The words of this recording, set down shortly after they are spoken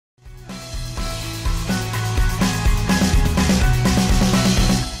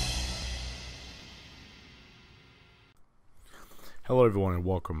Hello everyone and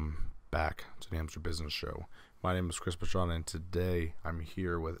welcome back to the Hamster Business Show. My name is Chris Pastrana and today I'm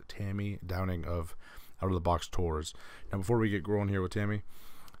here with Tammy Downing of Out of the Box Tours. Now before we get going here with Tammy,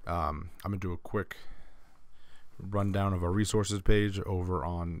 I'm going to do a quick rundown of our resources page over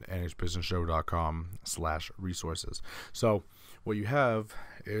on nhbusinessshow.com/resources. So what you have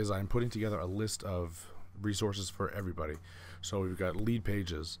is I'm putting together a list of resources for everybody. So we've got lead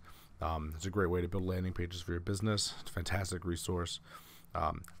pages. It's a great way to build landing pages for your business. It's a fantastic resource.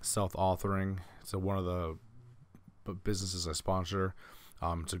 Self-authoring. It's one of the businesses I sponsor.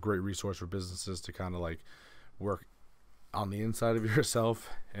 It's a great resource for businesses to kind of like work on the inside of yourself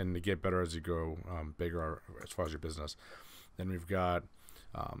and to get better as you go bigger as far as your business. Then we've got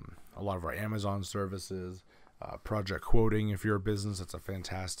a lot of our Amazon services, project quoting. If you're a business, that's a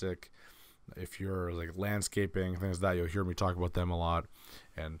fantastic. If you're like landscaping, things like that, you'll hear me talk about them a lot.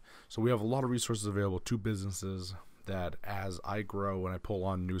 And so we have a lot of resources available to businesses that as I grow and I pull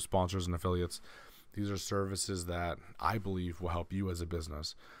on new sponsors and affiliates, these are services that I believe will help you as a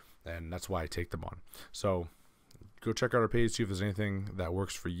business. And that's why I take them on. So go check out our page, see if there's anything that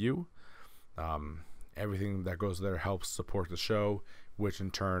works for you. Everything that goes there helps support the show, which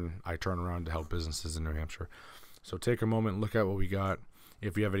in turn I turn around to help businesses in New Hampshire. So take a moment, look at what we got.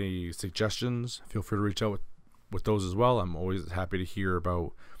 If you have any suggestions, feel free to reach out with those as well. I'm always happy to hear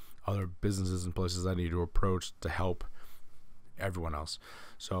about other businesses and places I need to approach to help everyone else.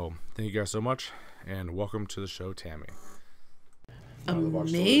 So thank you guys so much, and welcome to the show, Tammy.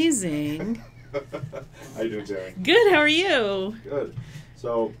 Amazing. How you doing, Tammy? Good, how are you? Good.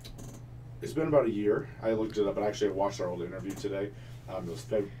 So it's been about a year. I looked it up, and actually I watched our old interview today. It was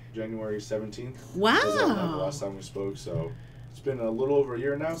January 17th. Wow. That was the last time we spoke, so it's been a little over a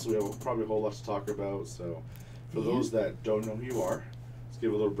year now, so we have probably a whole lot to talk about. So for those that don't know who you are, let's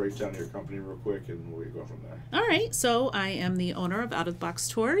give a little breakdown of your company real quick, and we'll go from there. All right, so I am the owner of Out of the Box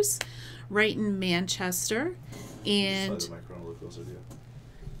Tours right in Manchester. And Slide the microphone a little closer to you.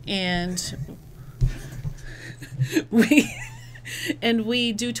 And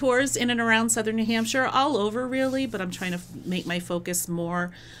we do tours in and around southern New Hampshire, all over really, but I'm trying to make my focus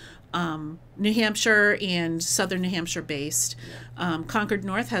more New Hampshire and southern New Hampshire based. Concord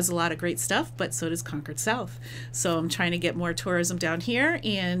North has a lot of great stuff, but so does Concord South. So I'm trying to get more tourism down here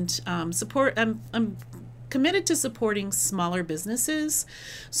and support. I'm committed to supporting smaller businesses.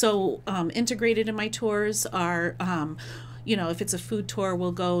 So integrated in my tours are, if it's a food tour,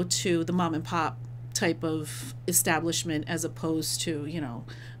 we'll go to the mom and pop type of establishment as opposed to,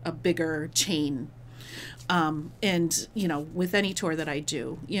 a bigger chain. And with any tour that I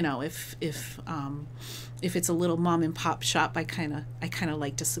do, if it's a little mom and pop shop, I kind of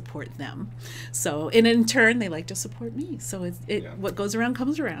like to support them. So, and in turn, they like to support me. So what goes around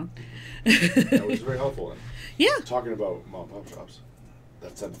comes around. That was very helpful. Yeah. Talking about mom and pop shops,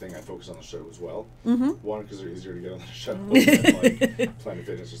 that's something I focus on the show as well. Mm-hmm. One, because they're easier to get on the show than like Planet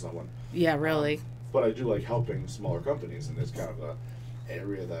Fitness or someone. Yeah, really. But I do like helping smaller companies, and it's kind of a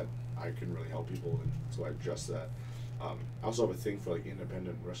area that I can really help people, and so I adjust that. I also have a thing for like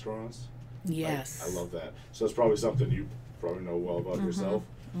independent restaurants. Yes. I love that. So it's probably something you probably know well about yourself.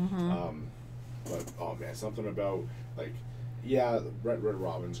 Mm-hmm. But oh man, something about like, Red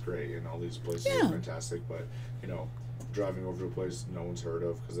Robin's great, and all these places are fantastic. But driving over to a place no one's heard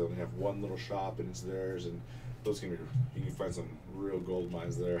of because they only have one little shop and it's theirs, and you can find some real gold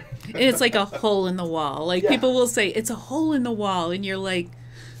mines there. It's like a hole in the wall. Like people will say it's a hole in the wall, and you're like,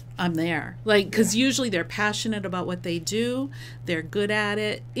 I'm there. Like, because usually they're passionate about what they do. They're good at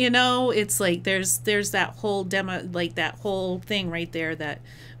it. It's like there's that whole demo, like that whole thing right there that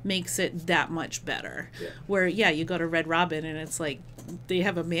makes it that much better. Yeah. Where, you go to Red Robin and it's like they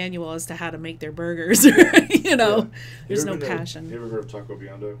have a manual as to how to make their burgers. There's no passion. You ever heard of Taco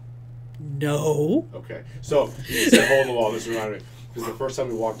Biondo? No. Okay. So, you said hole in the wall. This reminded me. Because the first time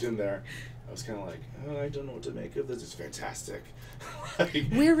we walked in there, I was kind of like, I don't know what to make of this. It's fantastic.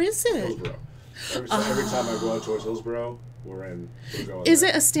 Where is it? Hillsborough. Every time I go out towards Hillsborough, we're going Is there.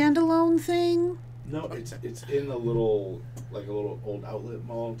 it a standalone thing? No, it's in a little old outlet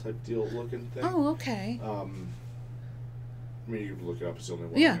mall type deal looking thing. Oh, okay. You can look it up. It's the only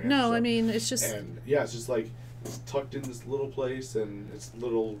one. Yeah, no, I mean, it's just... And, it's just like, it's tucked in this little place, and it's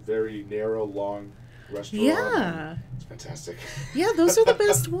little, very narrow, long restaurant. Yeah. It's fantastic. Yeah, those are the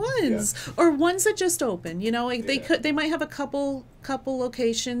best ones. Or ones that just open, like they might have a couple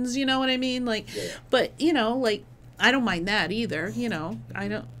locations, you know what I mean? Like, but, like, I don't mind that either, I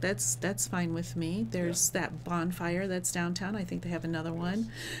don't, that's fine with me. There's that bonfire that's downtown. I think they have another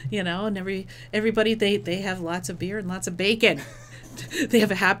one, and everybody, they have lots of beer and lots of bacon. They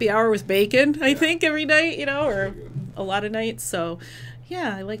have a happy hour with bacon, I think, every night, or a lot of nights. So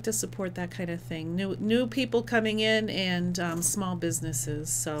yeah, I like to support that kind of thing. New people coming in, and small businesses.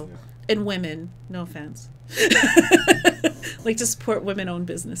 So and women, no offense. Like to support women-owned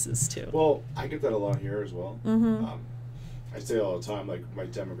businesses too. Well, I get that a lot here as well. I say all the time, like my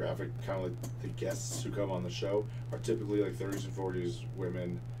demographic, kind of like the guests who come on the show, are typically like 30s and 40s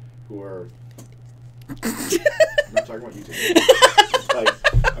women who are. I'm not talking about you, Tammy.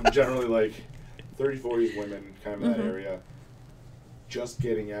 Like, I'm generally like 30s, 40s women, kind of in that area, just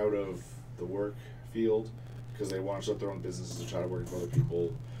getting out of the work field because they want to start their own businesses and try to work with other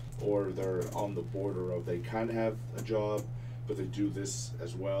people, or they're on the border of they kind of have a job, but they do this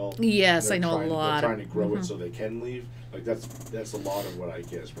as well. Yes, I know a lot. They're trying to grow it so they can leave. Like that's a lot of what I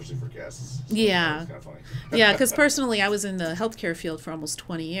get, especially for guests. So yeah, it's kind of funny. Yeah, because personally, I was in the healthcare field for almost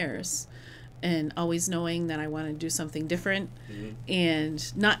 20 years, and always knowing that I wanted to do something different,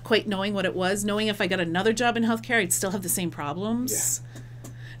 and not quite knowing what it was. Knowing if I got another job in healthcare, I'd still have the same problems. Yeah.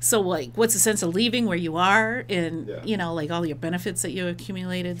 So like, what's the sense of leaving where you are, and you know, like all your benefits that you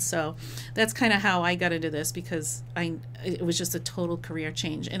accumulated. So that's kind of how I got into this, because it was just a total career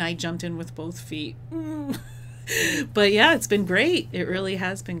change, and I jumped in with both feet. But yeah, it's been great. It really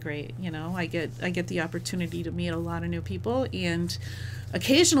has been great. You know, I get the opportunity to meet a lot of new people, and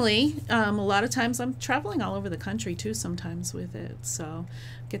occasionally, a lot of times I'm traveling all over the country too sometimes with it. So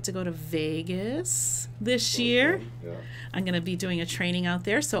get to go to Vegas this year. Yeah. I'm going to be doing a training out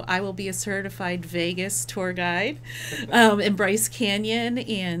there, so I will be a certified Vegas tour guide in Bryce Canyon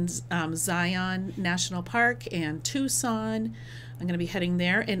and Zion National Park and Tucson. I'm going to be heading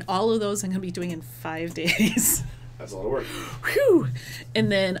there, and all of those I'm going to be doing in 5 days. That's a lot of work. Whew.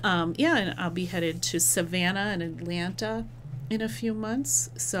 And then, and I'll be headed to Savannah and Atlanta in a few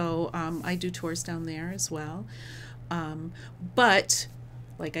months. So I do tours down there as well. But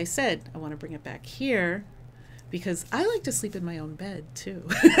like I said, I want to bring it back here because I like to sleep in my own bed too.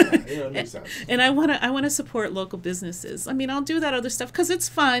 It makes sense. And I want to support local businesses. I mean, I'll do that other stuff because it's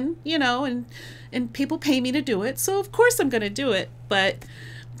fun, you know, and people pay me to do it. So of course I'm going to do it. But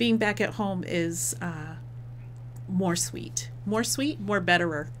being back at home is more sweet, more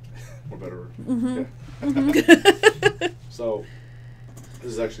betterer. More betterer. Mm-hmm. Yeah. So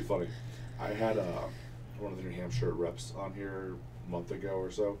this is actually funny. I had one of the New Hampshire reps on here a month ago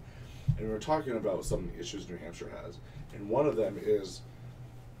or so, and we were talking about some of the issues New Hampshire has, and one of them is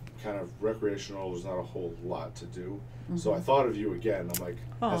kind of recreational. There's not a whole lot to do. So I thought of you again. I'm like,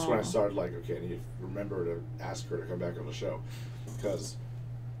 that's when I started like, okay, I need to remember to ask her to come back on the show, because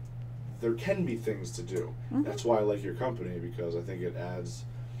there can be things to do. That's why I like your company, because I think it adds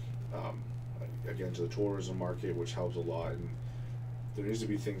again to the tourism market, which helps a lot. And there needs to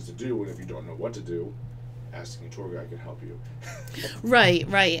be things to do, and if you don't know what to do, asking a tour guide can help you. Right.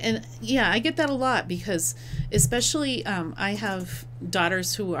 And yeah, I get that a lot, because especially I have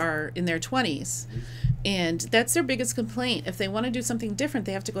daughters who are in their 20s, and that's their biggest complaint. If they want to do something different,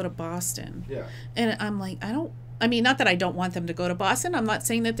 they have to go to Boston. Yeah. And I'm like, not that I don't want them to go to Boston. I'm not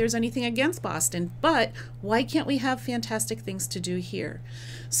saying that there's anything against Boston, but why can't we have fantastic things to do here?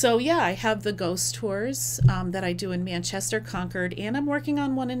 So yeah, I have the ghost tours that I do in Manchester, Concord, and I'm working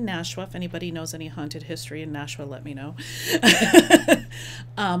on one in Nashua. If anybody knows any haunted history in Nashua, let me know.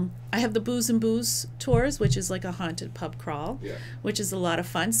 I have the Booze and Booze tours, which is like a haunted pub crawl, which is a lot of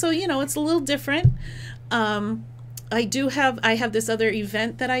fun. So, you know, it's a little different. I have this other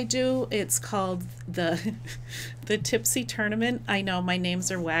event that I do. It's called the Tipsy Tournament. I know my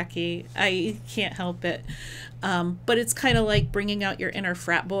names are wacky. I can't help it. But it's kind of like bringing out your inner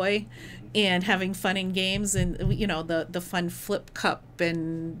frat boy and having fun in games, and you know, the fun flip cup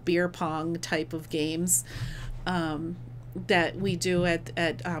and beer pong type of games that we do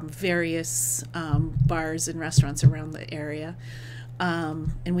at various bars and restaurants around the area.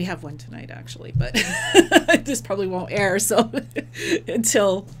 And we have one tonight, actually, but this probably won't air so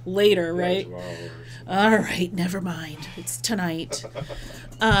until later, right? All right, never mind. It's tonight.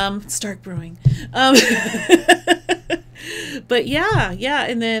 Stark Brewing. But yeah,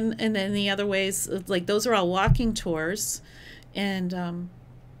 and then the other ways, like those are all walking tours, and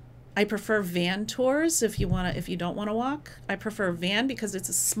I prefer van tours if you don't want to walk. I prefer van because it's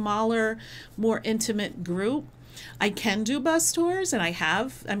a smaller, more intimate group. I can do bus tours, and I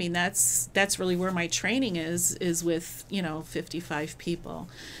have. I mean, that's really where my training is with, 55 people.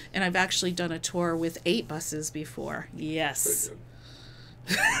 And I've actually done a tour with 8 buses before. Yes.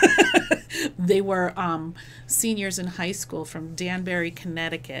 They were seniors in high school from Danbury,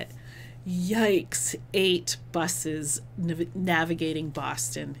 Connecticut. Yikes, 8 buses navigating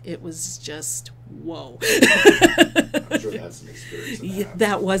Boston. It was just whoa. I'm sure that's an experience. Yeah,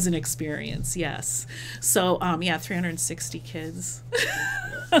 that was an experience, yes. So, yeah, 360 kids.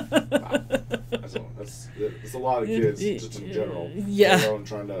 Wow. That's a lot of kids, just in general. Yeah. Let alone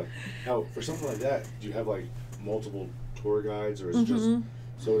trying to. Now, for something like that, do you have like multiple tour guides, or is it just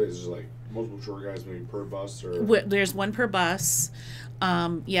so it is just like multiple tour guides maybe per bus, or There's one per bus.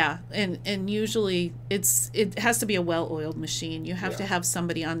 Yeah, and usually it has to be a well-oiled machine. You have to have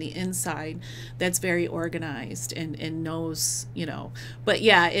somebody on the inside that's very organized and knows, But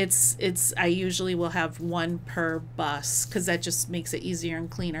yeah, it's I usually will have one per bus because that just makes it easier and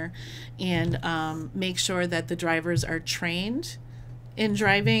cleaner, and make sure that the drivers are trained in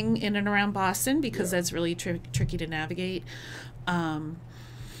driving in and around Boston because that's really tricky to navigate.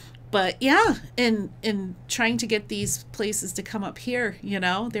 But yeah, and trying to get these places to come up here,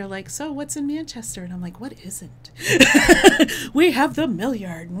 they're like, so what's in Manchester? And I'm like, what isn't? We have the Mill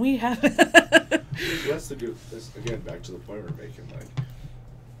Yard, and we have. That's again back to the point we're making. Like,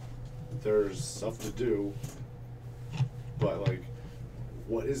 there's stuff to do, but like,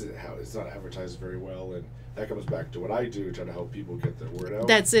 what is it? How it's not advertised very well, and that comes back to what I do, try to help people get their word out.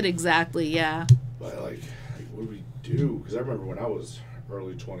 That's it exactly, yeah. But like what do we do? Because I remember when I was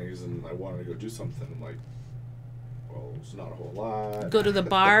early 20s and I wanted to go do something, I'm like, well, it's not a whole lot. Go to the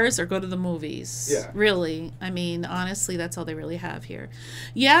bars or go to the movies. Yeah. Really. I mean, honestly, that's all they really have here.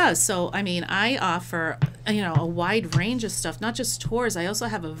 Yeah, so, I mean, I offer, a wide range of stuff, not just tours. I also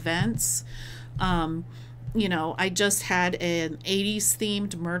have events. I just had an 80s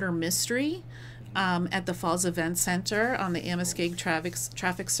themed murder mystery at the Falls Event Center on the Amoskeag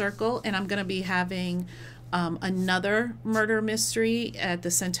traffic circle, and I'm going to be having another murder mystery at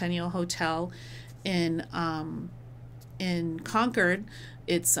the Centennial Hotel in Concord.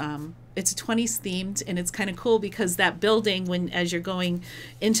 It's 20s themed, and it's kind of cool because that building, as you're going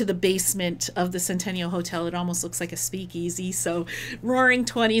into the basement of the Centennial Hotel, it almost looks like a speakeasy. So Roaring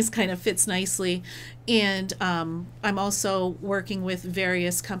 20s kind of fits nicely. And I'm also working with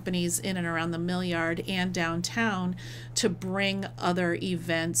various companies in and around the Mill Yard and downtown to bring other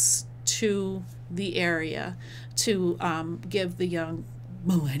events to the area to give the young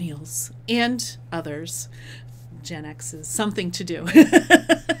millennials and others, Gen X's, something to do.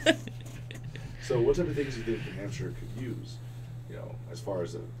 So what type of things do you think New Hampshire could use, as far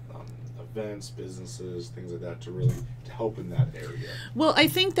as events, businesses, things like that, to help in that area? Well, I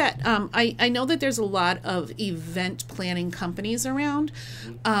think that I know that there's a lot of event planning companies around.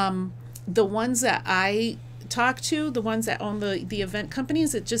 The ones that I talk to, the ones that own the event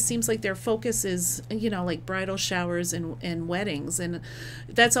companies, it just seems like their focus is like bridal showers and weddings, and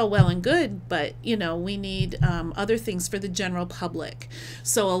that's all well and good, but we need other things for the general public.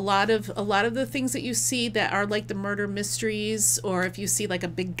 So a lot of the things that you see that are like the murder mysteries, or if you see like a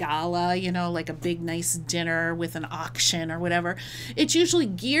big gala, like a big nice dinner with an auction or whatever, it's usually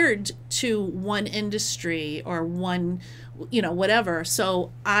geared to one industry or one whatever.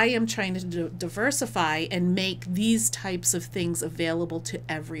 So I am trying to diversify and make these types of things available to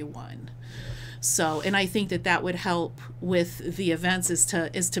everyone. So, and I think that would help with the events is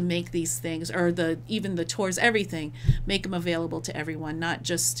to make these things, or even the tours, everything, make them available to everyone, not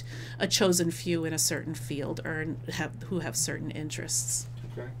just a chosen few in a certain field or who have certain interests.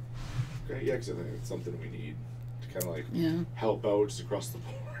 Okay. Yeah, because I think it's something we need to kind of help out just across the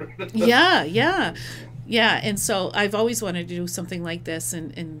board. Yeah, and so I've always wanted to do something like this,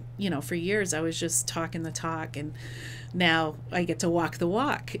 and for years I was just talking the talk, and now I get to walk the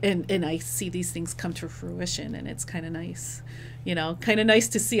walk, and I see these things come to fruition, and it's kind of nice, kind of nice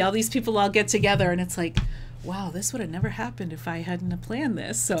to see all these people all get together, and it's like, wow, this would have never happened if I hadn't planned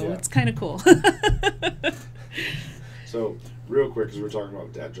this, so it's kind of cool. So, real quick, because we were talking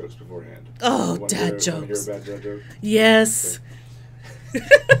about dad jokes beforehand. Oh, dad jokes. Want to hear a bad dad joke? Yes.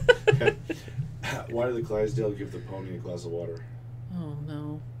 Okay. Why did the Clydesdale give the pony a glass of water? Oh,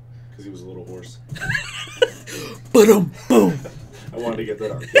 no. Because he was a little horse. Boom, boom. I wanted to get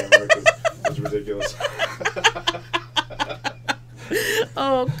that on camera because it was ridiculous.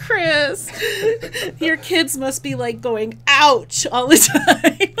 Oh, Chris. Your kids must be like going, ouch, all the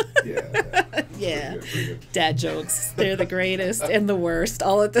time. Yeah. Pretty good. Dad jokes. They're the greatest and the worst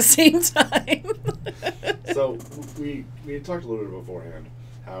all at the same time. So we had talked a little bit beforehand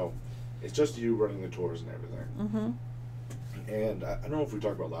how it's just you running the tours and everything. Mm-hmm. And I don't know if we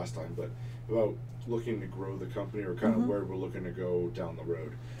talked about last time, but about looking to grow the company, or kind of where we're looking to go down the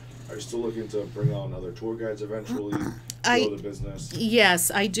road. Are you still looking to bring on other tour guides eventually, grow the business?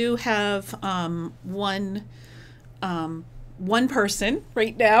 Yes, I do have one one person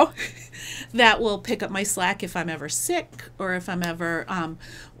right now that will pick up my slack if I'm ever sick or if I'm ever,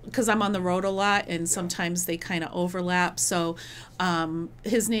 because I'm on the road a lot and sometimes they kind of overlap. So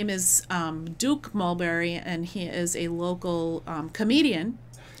his name is Duke Mulberry, and he is a local comedian.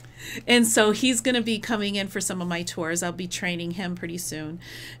 And so he's going to be coming in for some of my tours. I'll be training him pretty soon.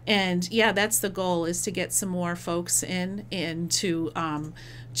 And yeah, that's the goal, is to get some more folks in and to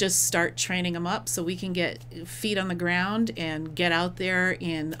just start training them up so we can get feet on the ground and get out there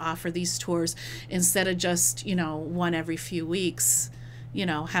and offer these tours instead of just, one every few weeks.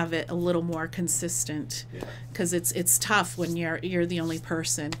 Have it a little more consistent, because it's tough when you're the only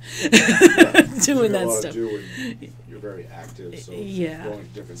person doing that stuff. You're very active, so going to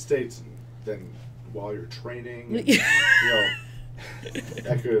different states, and then while you're training,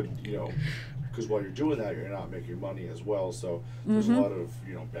 that could because while you're doing that, you're not making money as well. So there's a lot of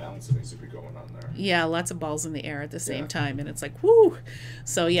balance that needs to be going on there. Yeah, lots of balls in the air at the same time, and it's like whoo.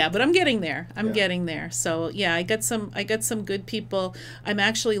 So but I'm getting there. I'm getting there. So I got some good people. I'm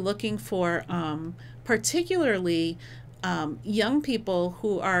actually looking for particularly young people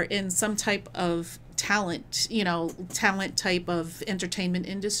who are in some type of talent type of entertainment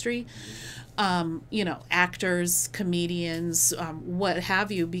industry. Actors, comedians, what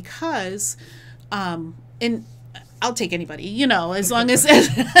have you, because and I'll take anybody, as long as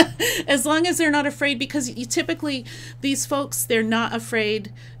as long as they're not afraid, because typically these folks, they're not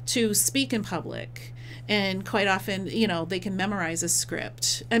afraid to speak in public. And quite often, they can memorize a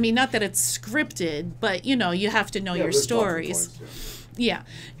script. I mean, not that it's scripted, but you have to know your stories.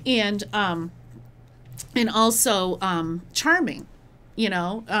 Points, and also charming.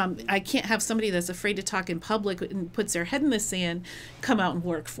 I can't have somebody that's afraid to talk in public and puts their head in the sand come out and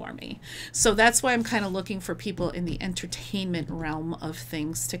work for me. So that's why I'm kind of looking for people in the entertainment realm of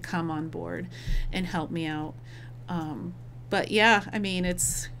things to come on board and help me out. But yeah, I mean,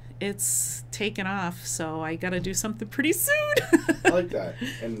 it's taken off, so I got to do something pretty soon. I like that,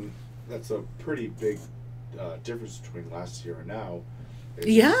 and that's a pretty big difference between last year and now.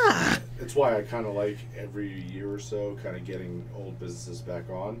 It's why I kind of like every year or so kind of getting old businesses back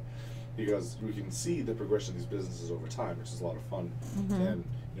on, because we can see the progression of these businesses over time, which is a lot of fun. And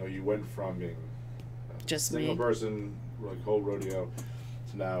you went from being just a single person, like whole rodeo,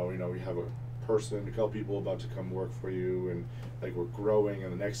 to now we have a couple people about to come work for you, and like we're growing.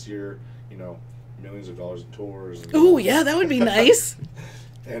 And the next year, millions of dollars in tours. Oh yeah, that would be nice.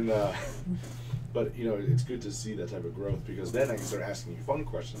 And but it's good to see that type of growth, because then I can start asking you fun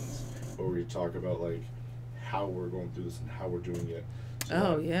questions where we talk about like how we're going through this and how we're doing it.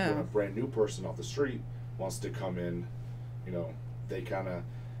 So when a brand new person off the street wants to come in, they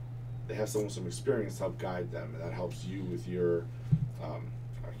have someone with some experience to help guide them, and that helps you with your I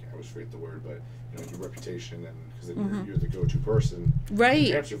always forget the word, but your reputation, and because then you're the go-to person, right?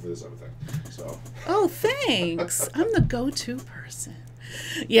 To answer for this other thing. So. Oh, thanks. I'm the go-to person.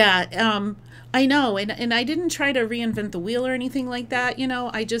 Yeah, I know, and I didn't try to reinvent the wheel or anything like that.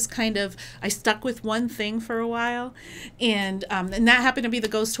 I just I stuck with one thing for a while, and that happened to be the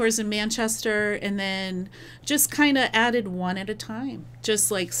ghost tours in Manchester, and then just kind of added one at a time,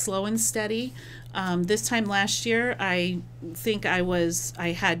 just like slow and steady. This time last year, I think I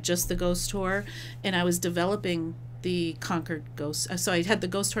had just the ghost tour, and I was developing the Concord ghost. So I had the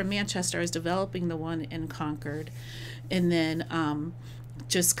ghost tour in Manchester. I was developing the one in Concord, and then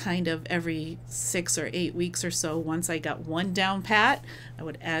just kind of every 6 or 8 weeks or so, once I got one down pat, I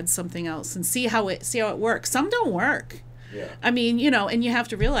would add something else and see how it works. Some don't work. Yeah. I mean, and you have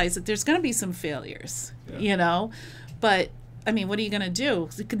to realize that there's going to be some failures. But I mean, what are you going to do?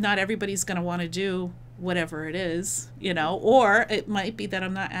 Not everybody's going to want to do whatever it is, or it might be that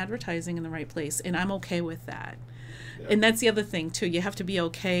I'm not advertising in the right place, and I'm okay with that. Yeah. And that's the other thing too. You have to be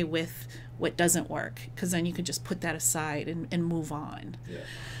okay with what doesn't work, because then you can just put that aside and move on.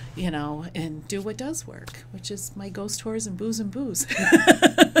 And do what does work, which is my ghost tours and booze.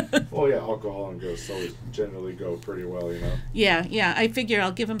 Well, yeah, alcohol and ghosts always generally go pretty well, Yeah, I figure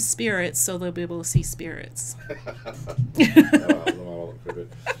I'll give them spirits so they'll be able to see spirits.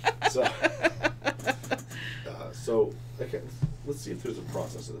 So, okay, let's see if there's a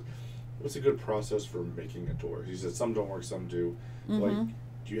process. What's a good process for making a tour? You said some don't work, some do. Like,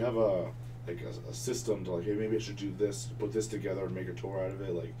 do you have a system to, like, hey, maybe I should do this, put this together and make a tour out of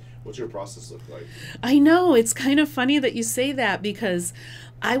it? Like, what's your process look like? I know, it's kind of funny that you say that, because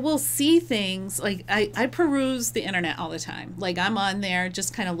I will see things, like I peruse the internet all the time. Like, I'm on there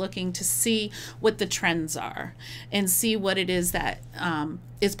just kind of looking to see what the trends are and see what it is that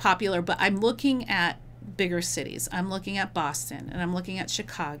is popular. But I'm looking at bigger cities. I'm looking at Boston, and I'm looking at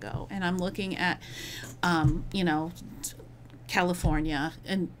Chicago, and I'm looking at California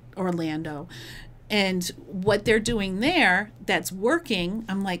and Orlando. And what they're doing there that's working,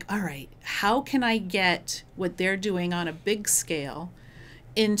 I'm like, all right, how can I get what they're doing on a big scale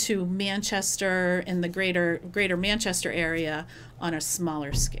into Manchester and the greater Manchester area on a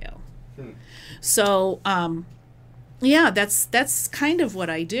smaller scale? So, yeah, that's kind of what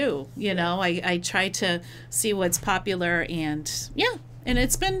I do. You know, I try to see what's popular, and yeah, and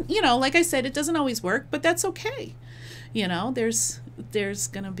it's been, you know, like I said, it doesn't always work, but that's okay. You know, there's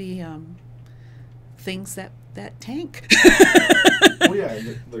gonna be things that tank. Well, yeah,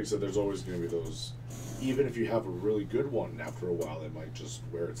 and like I said, there's always going to be those. Even if you have a really good one, after a while, it might just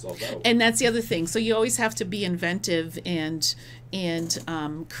wear itself out. And that's the other thing. So you always have to be inventive and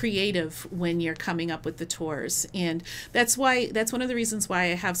creative when you're coming up with the tours. And that's one of the reasons why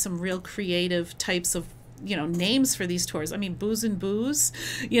I have some real creative types of, you know, names for these tours. I mean, Booze and Booze,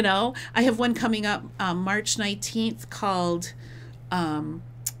 you know. I have one coming up March 19th called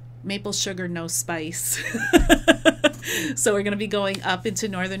Maple Sugar No Spice. So we're going to be going up into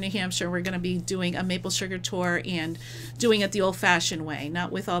northern New Hampshire. We're going to be doing a maple sugar tour and doing it the old-fashioned way,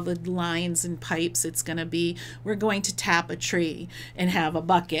 not with all the lines and pipes. It's going to be, we're going to tap a tree and have a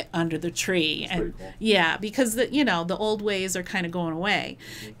bucket under the tree. That's and pretty cool. yeah, because the old ways are kind of going away.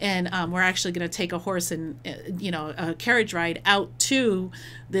 And we're actually going to take a horse and a carriage ride out to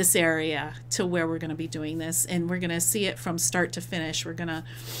this area to where we're going to be doing this, and we're going to see it from start to finish. We're gonna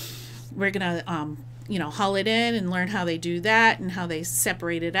haul it in and learn how they do that and how they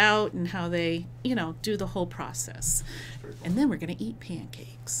separate it out and how they, do the whole process. And then we're going to eat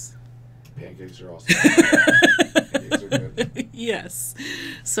pancakes. Pancakes are awesome. Pancakes are good. Yes.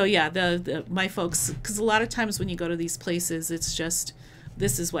 So yeah, my folks, because a lot of times when you go to these places, it's just,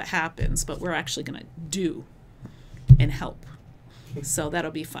 this is what happens, but we're actually going to do and help. So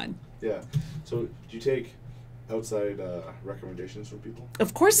that'll be fun. Yeah. So do you take outside recommendations from people?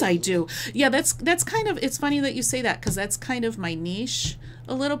 Of course I do. Yeah, that's kind of, it's funny that you say that, because that's kind of my niche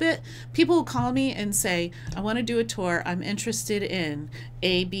a little bit. People will call me and say, I want to do a tour. I'm interested in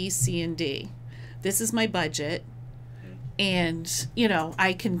A, B, C, and D. This is my budget. And,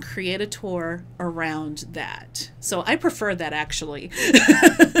 I can create a tour around that. So I prefer that, actually.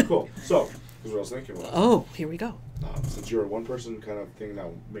 Cool. So, here's what I was thinking about. Oh, here we go. Since you're a one-person kind of thing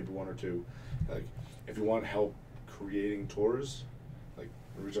now, maybe one or two, like, if you want help creating tours, like,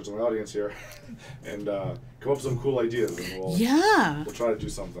 reach out to my audience here and come up with some cool ideas, and we'll try to do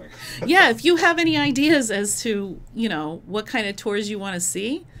something. Yeah, if you have any ideas as to, what kind of tours you want to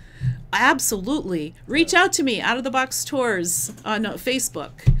see, absolutely reach out to me. Out of the Box Tours on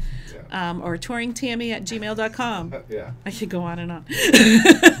Facebook. Or TouringTammy@gmail.com. Yeah. I could go on and on.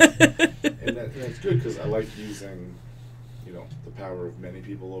 And that's good, because I like using, the power of many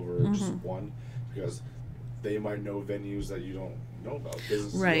people over just one, because they might know venues that you don't know about,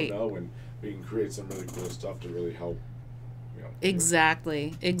 businesses you don't know, and we can create some really cool stuff to really help.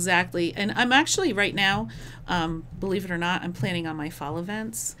 Exactly. And I'm actually right now, believe it or not, I'm planning on my fall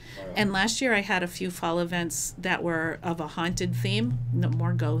events. Oh, yeah. And last year I had a few fall events that were of a haunted theme. No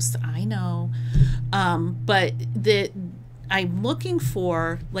more ghosts, I know. But I'm looking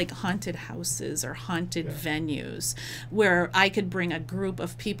for like haunted houses or haunted venues where I could bring a group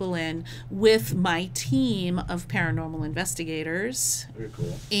of people in with my team of paranormal investigators. Very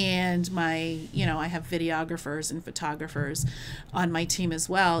cool. And my, I have videographers and photographers on my team as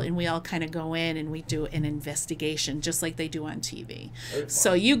well. And we all kind of go in and we do an investigation just like they do on TV.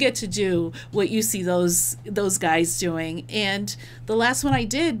 So you get to do what you see those guys doing. And the last one I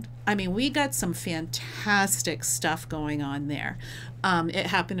did, we got some fantastic stuff going on there. It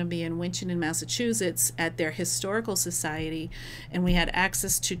happened to be in Winchton, Massachusetts, at their historical society, and we had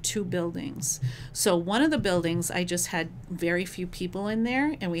access to 2 buildings. So one of the buildings, I just had very few people in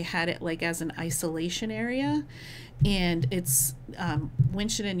there, and we had it like as an isolation area. And it's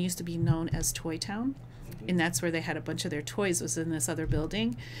Winchton used to be known as Toy Town. And that's where they had a bunch of their toys, was in this other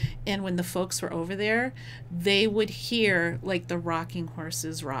building. And when the folks were over there, they would hear like the rocking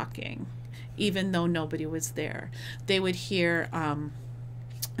horses rocking, even though nobody was there. They would hear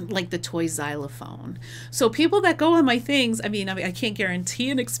like the toy xylophone. So people that go on my things, I can't guarantee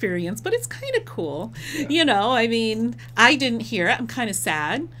an experience, but it's kind of cool. Yeah. I didn't hear it. I'm kind of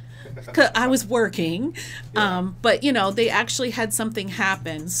sad. 'Cause I was working, but they actually had something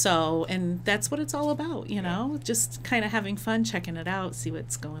happen. So, and that's what it's all about, just kind of having fun, checking it out, see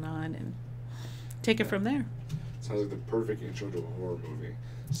what's going on, and take it from there. Sounds like the perfect intro to a horror movie.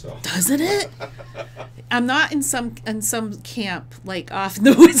 So doesn't it? I'm not in some camp like off in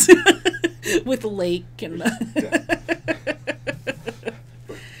the woods with a lake and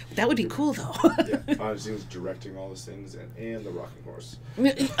That would be cool, though. Yeah, behind the scenes directing all those things and the rocking horse.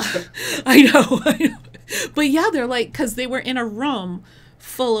 I know. But yeah, they're like, because they were in a room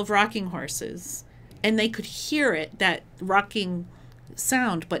full of rocking horses, and they could hear it, that rocking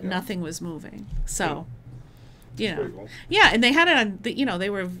sound, but nothing was moving. So, Cool. Yeah, and they had it on, they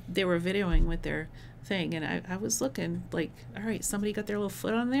were videoing with their thing, and I was looking like, all right, somebody got their little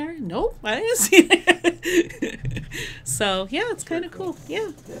foot on there? Nope, I didn't see it. So, yeah, it's kind of cool.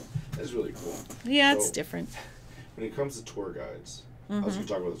 Yeah. That's really cool. Yeah, it's different. When it comes to tour guides, I was going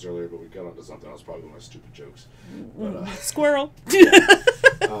to talk about this earlier, but we got onto something else, probably one of my stupid jokes. But, Squirrel.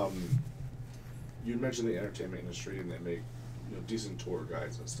 You mentioned the entertainment industry, and they make decent tour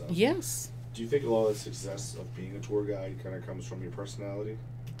guides and stuff. Yes. Do you think a lot of the success of being a tour guide kind of comes from your personality?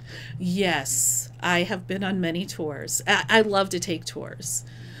 Yes, I have been on many tours. I love to take tours.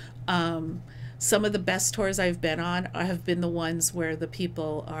 Some of the best tours I've been on have been the ones where the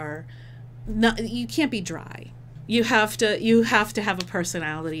people are not, you can't be dry. You have to have a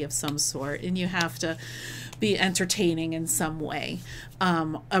personality of some sort, and you have to be entertaining in some way.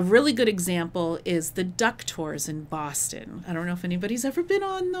 A really good example is the duck tours in Boston. I don't know if anybody's ever been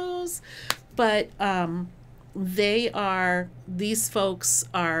on those, but these folks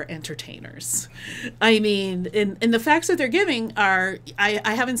are entertainers. I mean, and the facts that they're giving are,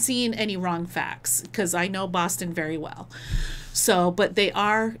 I haven't seen any wrong facts, because I know Boston very well. So, but they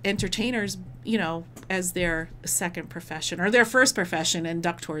are entertainers, as their second profession, or their first profession, and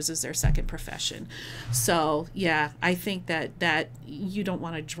duck tours is their second profession. So, yeah, I think that you don't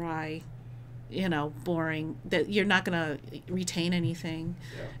want to dry, boring, that you're not going to retain anything.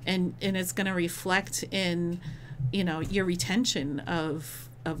 Yeah. And it's going to reflect in, your retention of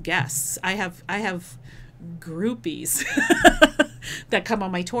guests. I have groupies that come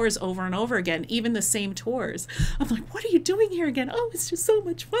on my tours over and over again, even the same tours. I'm like, what are you doing here again? Oh, it's just so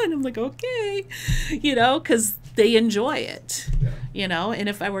much fun. I'm like, okay, because they enjoy it, and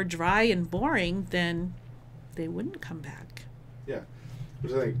if I were dry and boring, then they wouldn't come back. Yeah,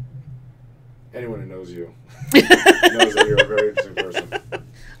 which I think anyone who knows you knows that you're a very interesting person.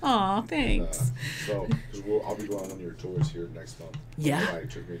 Aw, thanks. So, because I'll be going on one of your tours here next month. Yeah.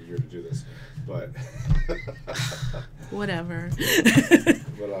 It took me a year to do this, but whatever.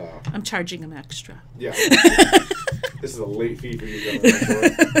 But I'm charging them extra. Yeah. This is a late fee for you going on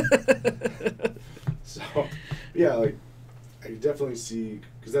my tour. So, yeah, like I definitely see,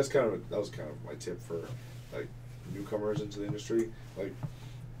 because that was kind of my tip for like newcomers into the industry. Like,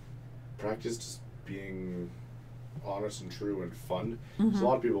 practice just being honest and true and fun. Mm-hmm. So a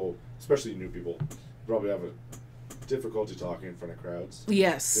lot of people, especially new people, probably have a difficulty talking in front of crowds.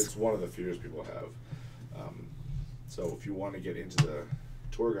 Yes. It's one of the fears people have. So if you want to get into the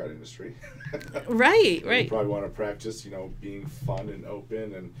tour guide industry, right. You probably want to practice, being fun and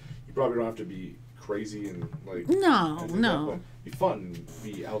open, and you probably don't have to be crazy and like no. But be fun, and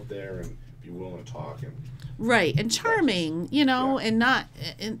be out there, and be willing to talk and. Right, and charming, and not,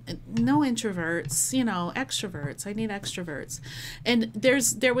 and no introverts, extroverts. I need extroverts. And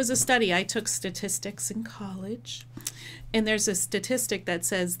there was a study, I took statistics in college, and there's a statistic that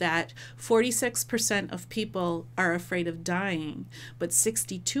says that 46% of people are afraid of dying, but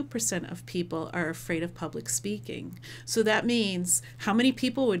 62% of people are afraid of public speaking. So that means how many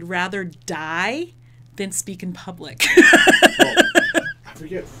people would rather die than speak in public? Well, I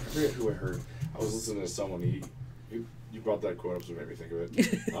forget who I heard. I was listening to someone, you brought that quote up, so it made me think of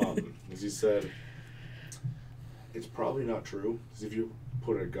it. As he said, it's probably not true, because if you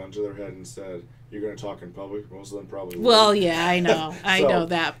put a gun to their head and said, you're going to talk in public, most of them probably would. Well, yeah, I know. I know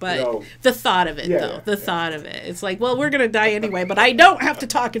that, but the thought of it, thought of it. It's like, well, we're going to die anyway, but I don't have to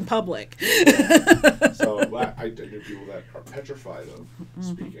talk in public. So I knew people that are petrified of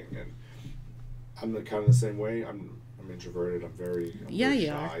speaking, and I'm kind of the same way. I'm introverted. I'm very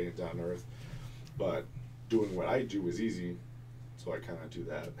shy and down to earth. But doing what I do is easy, so I kind of do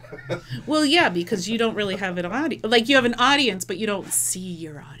that. Well, yeah, because you don't really have an audience. Like, you have an audience, but you don't see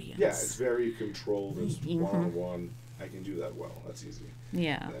your audience. Yeah, it's very controlled. It's one-on-one. I can do that well. That's easy.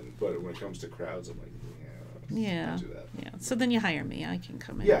 Yeah. But when it comes to crowds, I'm like, I can't do that. Yeah. So then you hire me. I can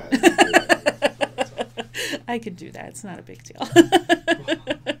come in. Yeah. I could do that. It's not a big deal.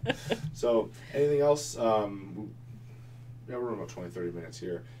 So, anything else? We're about 20-30 minutes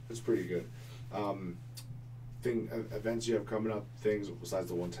here. That's pretty good. Events you have coming up, things besides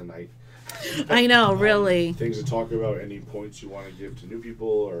the one tonight. I know, really. Things to talk about, any points you want to give to new people,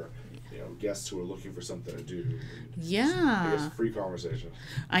 or guests who are looking for something to do. Yeah. I guess free conversation.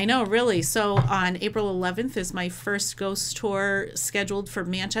 I know, really. So on April 11th is my first ghost tour scheduled for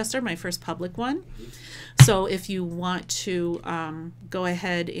Manchester, my first public one. So if you want to go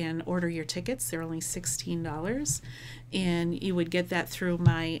ahead and order your tickets, they're only $16. And you would get that through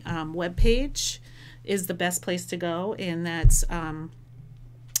my webpage is the best place to go. And that's,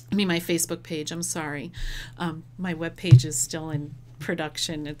 my Facebook page, I'm sorry. My webpage is still in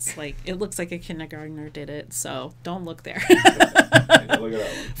production. It's like, it looks like a kindergartner did it, so don't look there. Look at that one.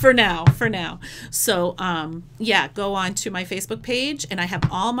 For now. So go on to my Facebook page, and I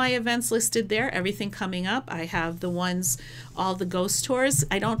have all my events listed there, everything coming up. I have all the ghost tours.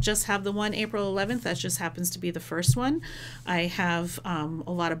 I don't just have the one April 11th, that just happens to be the first one. I have a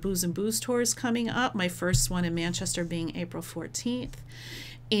lot of booze and booze tours coming up, my first one in Manchester being April 14th.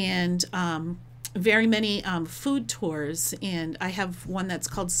 And very many food tours, and I have one that's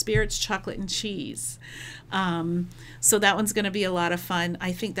called Spirits, Chocolate, and Cheese. So that one's going to be a lot of fun.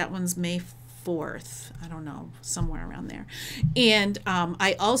 I think that one's May 4th. I don't know, somewhere around there. And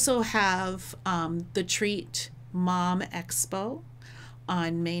I also have the Treat Mom Expo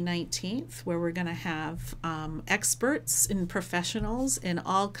on May 19th, where we're going to have experts and professionals in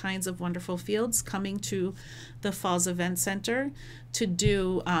all kinds of wonderful fields coming to the Falls Event Center to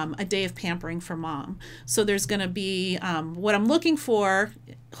do a day of pampering for mom. So there's going to be, what I'm looking for,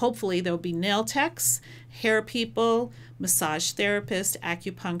 hopefully there'll be nail techs, hair people, massage therapists,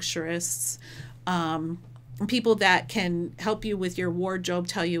 acupuncturists, people that can help you with your wardrobe,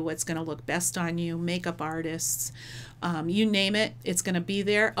 tell you what's going to look best on you, makeup artists, you name it, it's going to be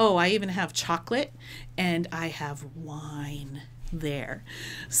there. Oh, I even have chocolate, and I have wine there.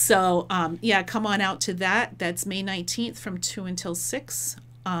 So, come on out to that. That's May 19th from 2 until 6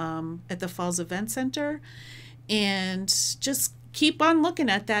 at the Falls Event Center. And just keep on looking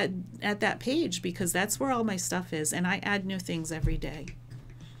at that page, because that's where all my stuff is. And I add new things every day.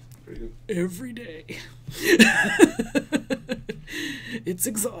 Every day. It's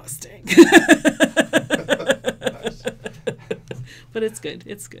exhausting. But it's good.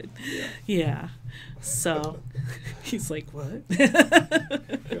 It's good. Yeah. So he's like, what?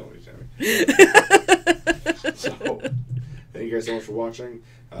 So thank you guys so much for watching.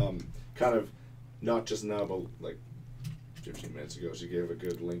 Kind of not just now, but like 15 minutes ago, she gave a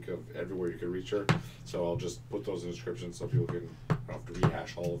good link of everywhere you can reach her. So I'll just put those in the description so people don't have to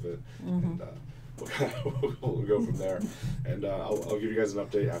rehash all of it. And we'll go from there. And I'll give you guys an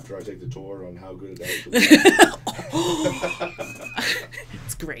update after I take the tour on how good it is.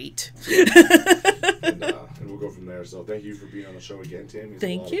 It's great. And we'll go from there. So thank you for being on the show again, Tammy. It's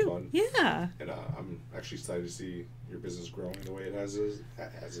Thank a lot you. Of fun. Yeah. And I'm actually excited to see your business growing the way it has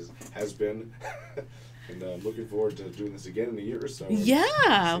been. And I'm looking forward to doing this again in a year or so.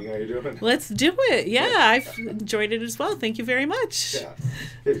 Yeah. Seeing how you're doing. Let's do it. Yeah, I've enjoyed it as well. Thank you very much. Yeah.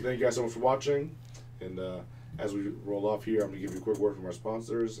 Hey, thank you guys so much for watching. And as we roll off here, I'm going to give you a quick word from our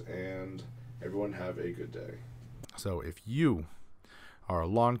sponsors. And everyone have a good day. So if you are a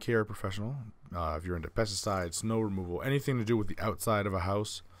lawn care professional, if you're into pesticides, snow removal, anything to do with the outside of a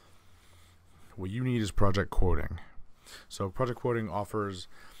house, what you need is project quoting. So project quoting offers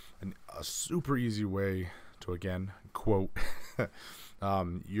a super easy way to, again, quote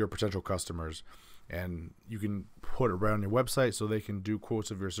your potential customers. And you can put it right on your website so they can do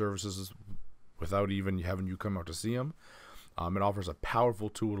quotes of your services without even having you come out to see them. It offers a powerful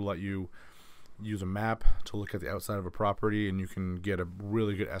tool to let you use a map to look at the outside of a property, and you can get a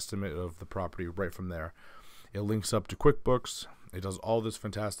really good estimate of the property right from there. It links up to QuickBooks. It does all this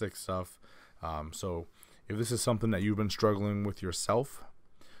fantastic stuff. So if this is something that you've been struggling with yourself,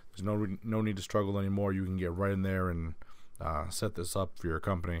 there's no need to struggle anymore. You can get right in there and set this up for your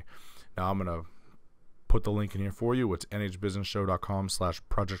company. Now I'm going to put the link in here for you. It's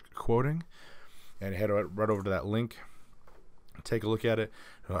nhbusinessshow.com/project quoting, and head right over to that link. Take a look at it.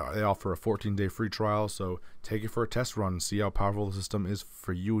 They offer a 14-day free trial, so take it for a test run and see how powerful the system is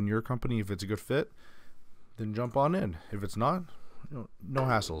for you and your company. If it's a good fit, then jump on in. If it's not, no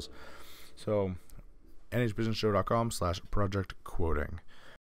hassles. So nhbusinessshow.com/project quoting.